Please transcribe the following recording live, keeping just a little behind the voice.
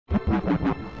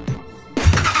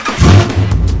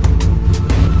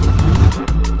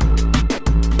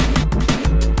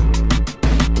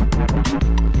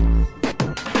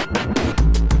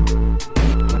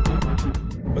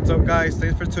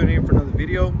for tuning in for another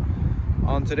video.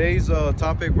 On today's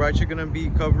topic, we're actually going to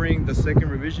be covering the second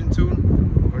revision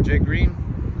tune for Jay Greene.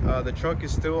 The truck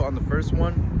is still on the first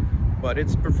one, but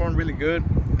it's performed really good.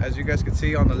 As you guys can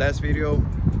see on the last video,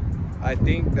 I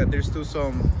think that there's still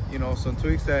some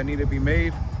tweaks that need to be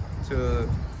made to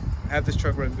have this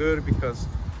truck run good, because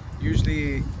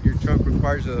usually your truck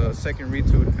requires a second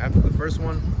retune after the first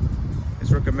one. It's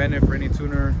recommended for any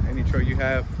tuner, any truck you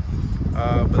have,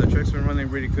 but the truck's been running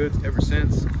really good ever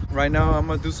since. Right now I'm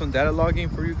gonna do some data logging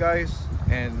for you guys,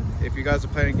 and if you guys are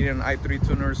planning on getting an i3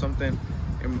 tuner or something,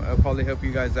 it'll probably help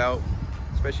you guys out,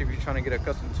 especially if you're trying to get a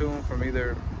custom tune from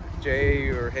either Jay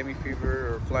or Hemi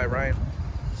Fever or Fly Ryan.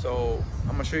 So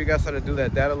I'm gonna show you guys how to do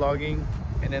that data logging,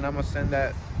 and then I'm gonna send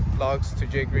that logs to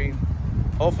Jay Greene.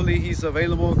 Hopefully he's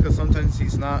available, because sometimes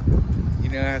he's not.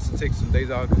 He has to take some days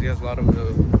out because he has a lot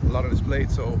on his plate.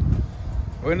 So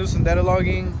we're gonna do some data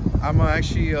logging. I'm gonna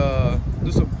actually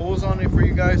do some pulls on it for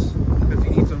you guys, because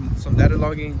he needs some data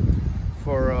logging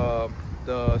for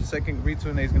the second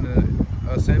retune that he's gonna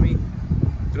send me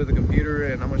through the computer,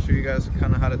 and I'm gonna show you guys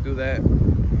kind of how to do that,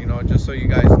 just so you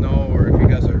guys know, or if you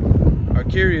guys are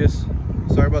curious.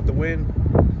 Sorry about the wind,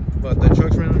 but the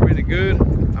truck's running really good.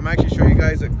 I'm actually showing you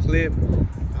guys a clip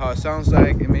how it sounds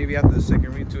like, and maybe after the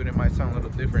second retune it might sound a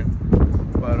little different,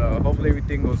 but hopefully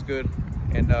everything goes good,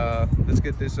 and let's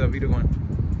get this video going.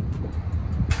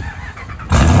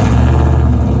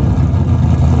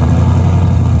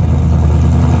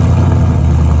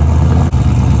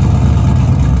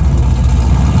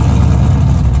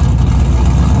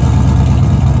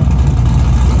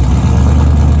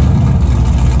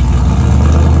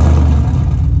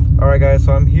 Guys,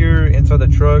 so I'm here inside the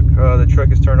truck. The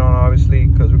truck is turned on, obviously,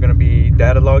 because we're gonna be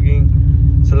data logging.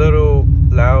 It's a little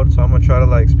loud, so I'm gonna try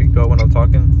to speak up when I'm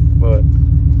talking, but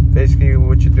basically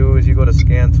what you do is you go to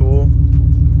scan tool,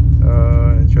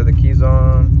 ensure the key's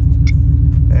on.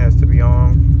 It has to be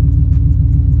on.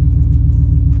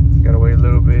 You gotta wait a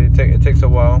little bit. It takes a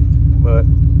while, but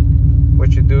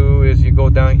what you do is you go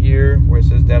down here where it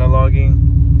says data logging.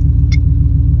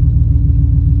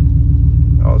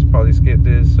 I'll probably skip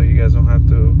this so you guys don't have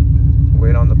to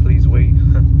wait on the please wait.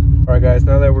 All right guys,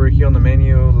 now that we're here on the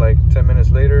menu, like 10 minutes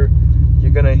later,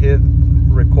 you're gonna hit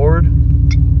record,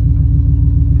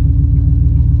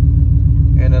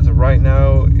 and as of right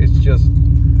now, it's just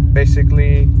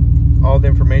basically all the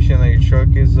information that your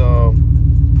truck is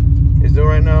doing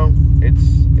right now.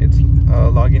 It's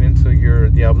logging into your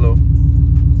Diablo.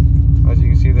 As you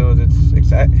can see though,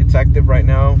 it's active right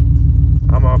now.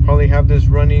 I'm gonna probably have this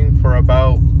running for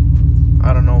about,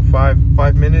 I don't know,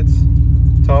 five minutes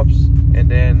tops, and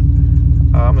then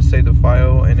I'm gonna save the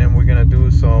file, and then we're gonna do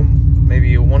some,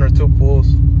 maybe 1 or 2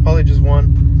 pulls, probably just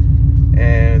one,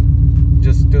 and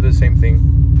just do the same thing.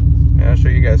 And I'll show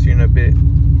you guys here in a bit.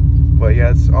 But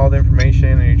yeah, it's all the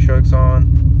information, and your truck's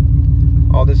on.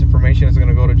 All this information is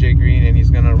gonna go to Jay Greene, and he's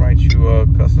gonna write you a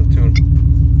custom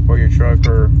tune for your truck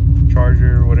or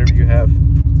charger or whatever you have.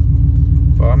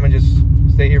 But I'm gonna just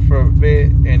stay here for a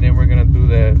bit, and then we're gonna do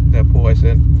that pull I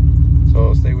said.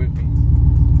 So stay with me.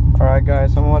 All right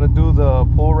guys, I'm gonna do the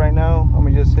pull right now. I'm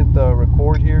gonna just hit the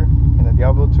record here in the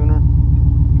Diablo tuner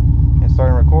and start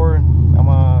and record.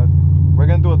 We're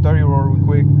gonna do a 30 roll real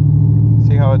quick,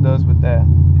 see how it does with that.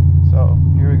 So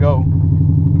here we go.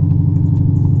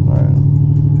 All right.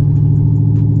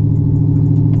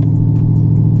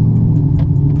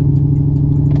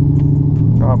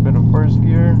 Drop in the first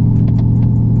gear.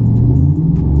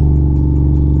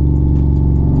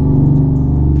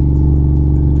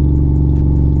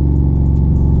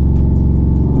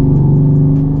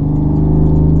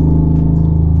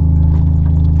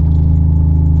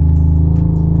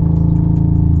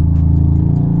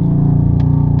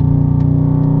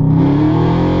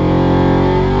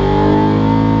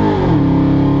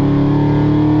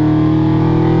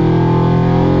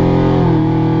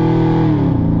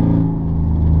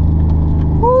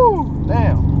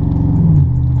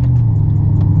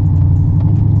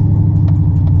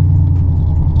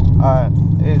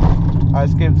 I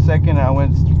skipped second and I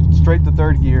went straight to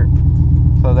third gear,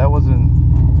 so that wasn't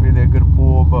really a good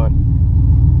pull, but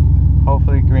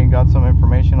hopefully Green got some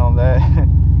information on that.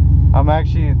 I'm gonna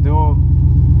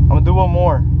do one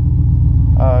more.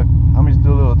 I'm gonna just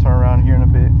do a little turnaround here in a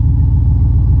bit.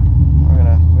 We're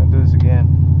gonna do this again.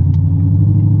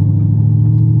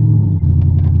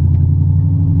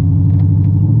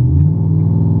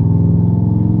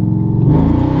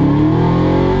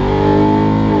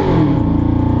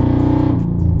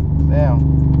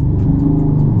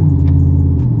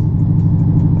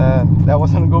 That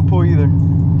wasn't a good pull either,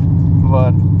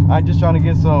 but I'm just trying to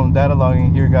get some data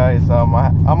logging here, guys. I'm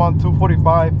on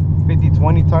 245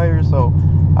 50/20 tires, so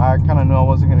I kind of knew I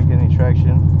wasn't gonna get any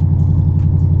traction.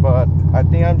 But I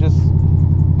think that's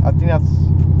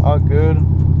all good.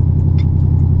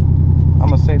 I'm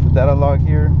gonna save the data log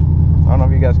here. I don't know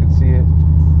if you guys can see it,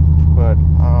 but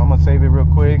I'm gonna save it real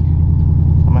quick.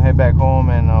 I'm gonna head back home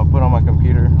and put on my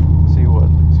computer, see what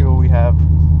we have,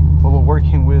 what we're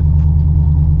working with.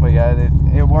 But yeah,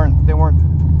 they weren't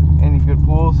any good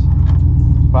pulls.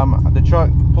 But the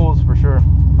truck pulls for sure.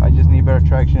 I just need better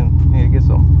traction. Need to get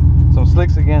some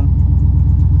slicks again.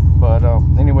 But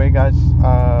anyway, guys,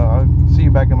 I'll see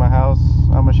you back in my house.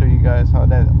 I'm gonna show you guys how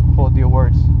that whole deal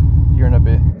works here in a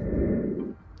bit.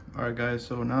 All right, guys.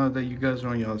 So now that you guys are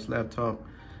on y'all's laptop,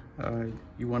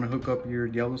 you want to hook up your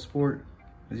Yellow Sport,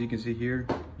 as you can see here,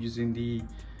 using the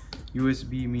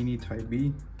USB Mini Type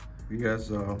B. If you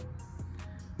guys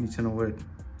need to know what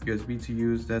USB to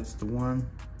use, that's the one.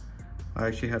 I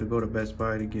actually had to go to Best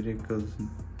Buy to get it because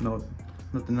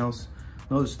nothing else,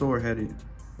 no other store had it.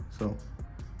 So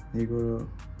you go to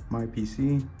My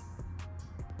PC,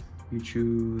 you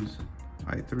choose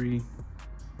i3,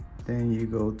 then you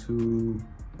go to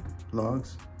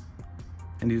logs,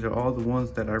 and these are all the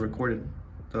ones that I recorded,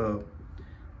 all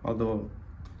the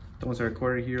ones I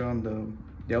recorded here on the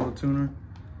Yellow Tuner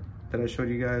that I showed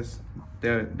you guys.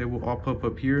 They will all pop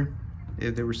up here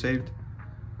if they were saved.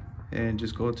 And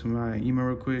just go to my email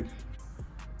real quick.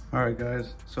 All right,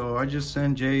 guys, so I just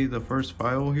sent Jay the first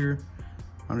file here.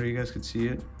 I don't know if you guys could see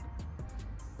it.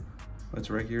 It's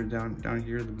right here, down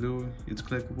here, the blue, it's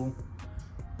clickable.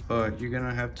 But you're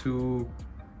gonna have to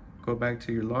go back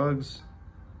to your logs.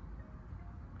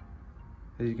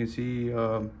 As you can see,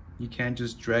 you can't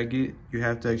just drag it. You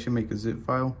have to actually make a zip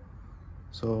file.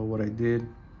 So what I did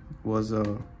was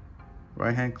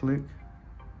right-hand click,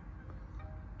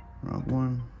 wrong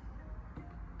one.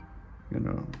 You're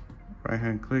gonna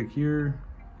right-hand click here.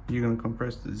 You're gonna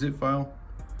compress the zip file,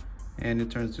 and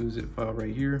it turns to a zip file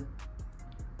right here.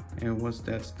 And once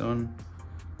that's done,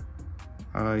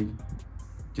 I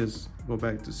just go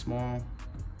back to small,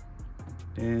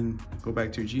 then go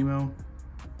back to your Gmail,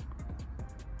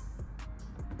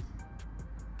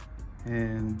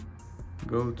 and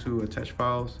go to attach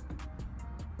files.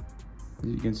 As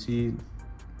you can see,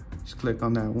 just click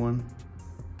on that one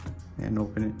and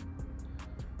open it,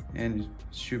 and it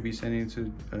should be sending it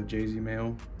to Jay's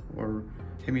email or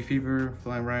Hit Me Fever,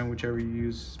 Flying Ryan, whichever you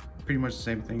use. Pretty much the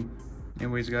same thing.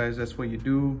 Anyways, guys, that's what you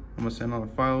do. I'm gonna send all the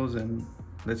files and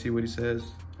let's see what he says.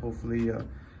 Hopefully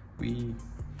we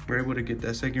were able to get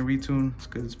that second retune. It's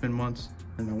good. It's been months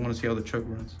and I want to see how the truck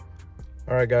runs.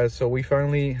 All right, guys, so we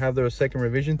finally have the second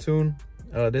revision tune.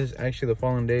 This is actually the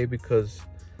following day because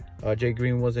Jay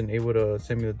Greene wasn't able to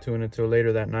send me the tune until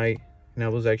later that night, and I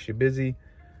was actually busy.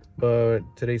 But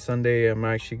today's Sunday, I'm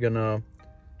actually gonna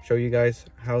show you guys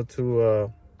how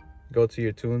to go to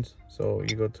your tunes. So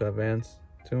you go to Advanced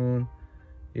Tune,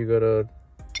 you go to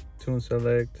Tune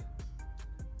Select,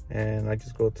 and I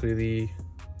just go to the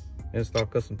Install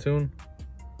Custom Tune,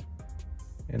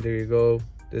 and there you go.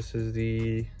 This is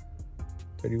the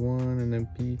 31, and then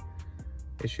P.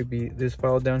 It should be this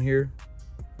file down here.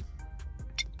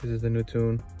 This is the new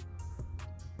tune.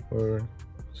 Or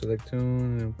select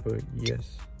tune and put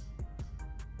yes,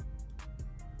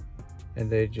 and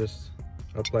they just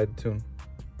apply the tune.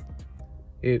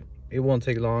 It won't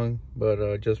take long,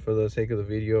 but just for the sake of the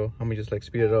video, I'm gonna just like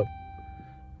speed it up.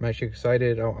 I'm actually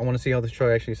excited. I want to see how this truck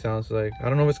actually sounds like. I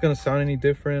don't know if it's gonna sound any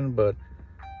different, but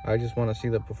I just want to see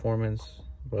the performance.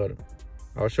 But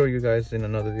I'll show you guys in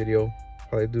another video.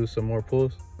 Probably do some more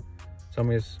pulls. So I'm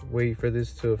gonna just wait for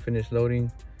this to finish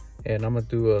loading, and I'm gonna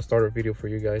do a starter video for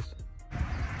you guys.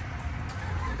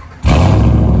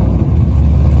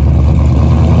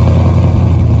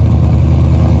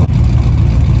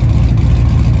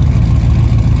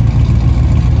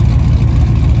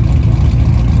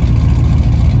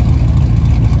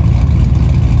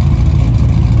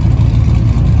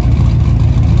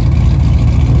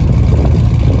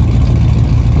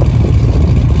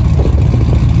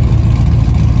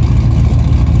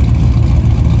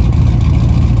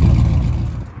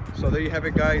 Have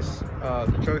it, guys.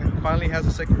 The truck finally has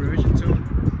a second revision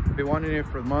tune. Been wanting it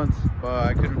for months, but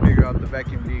I couldn't figure out the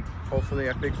vacuum leak. Hopefully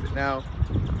I fixed it now.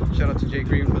 Shout out to Jay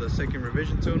Greene for the second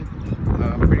revision tune.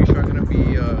 I'm pretty sure I'm gonna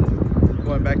be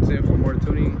going back to him for more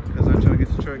tuning because I'm trying to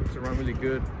get the truck to run really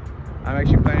good. I'm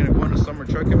actually planning to go on a summer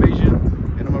truck invasion,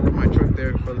 and I'm gonna run my truck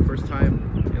there for the first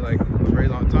time in like a very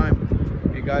long time.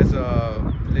 If you guys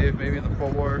live maybe in the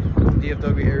Fort Worth,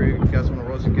 DFW area, you guys want to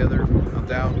roll together, I'm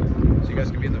down. So you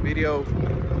guys can be in the video.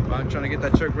 I'm trying to get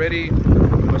that truck ready.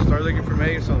 I'm gonna start looking for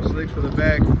maybe some slicks for the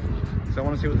back, because I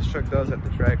want to see what this truck does at the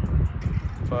track.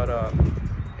 But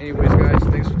Anyways, guys,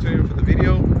 thanks for tuning in for the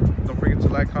video. Don't forget to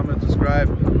like, comment, subscribe,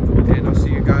 and I'll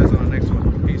see you guys on the next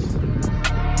one. Peace.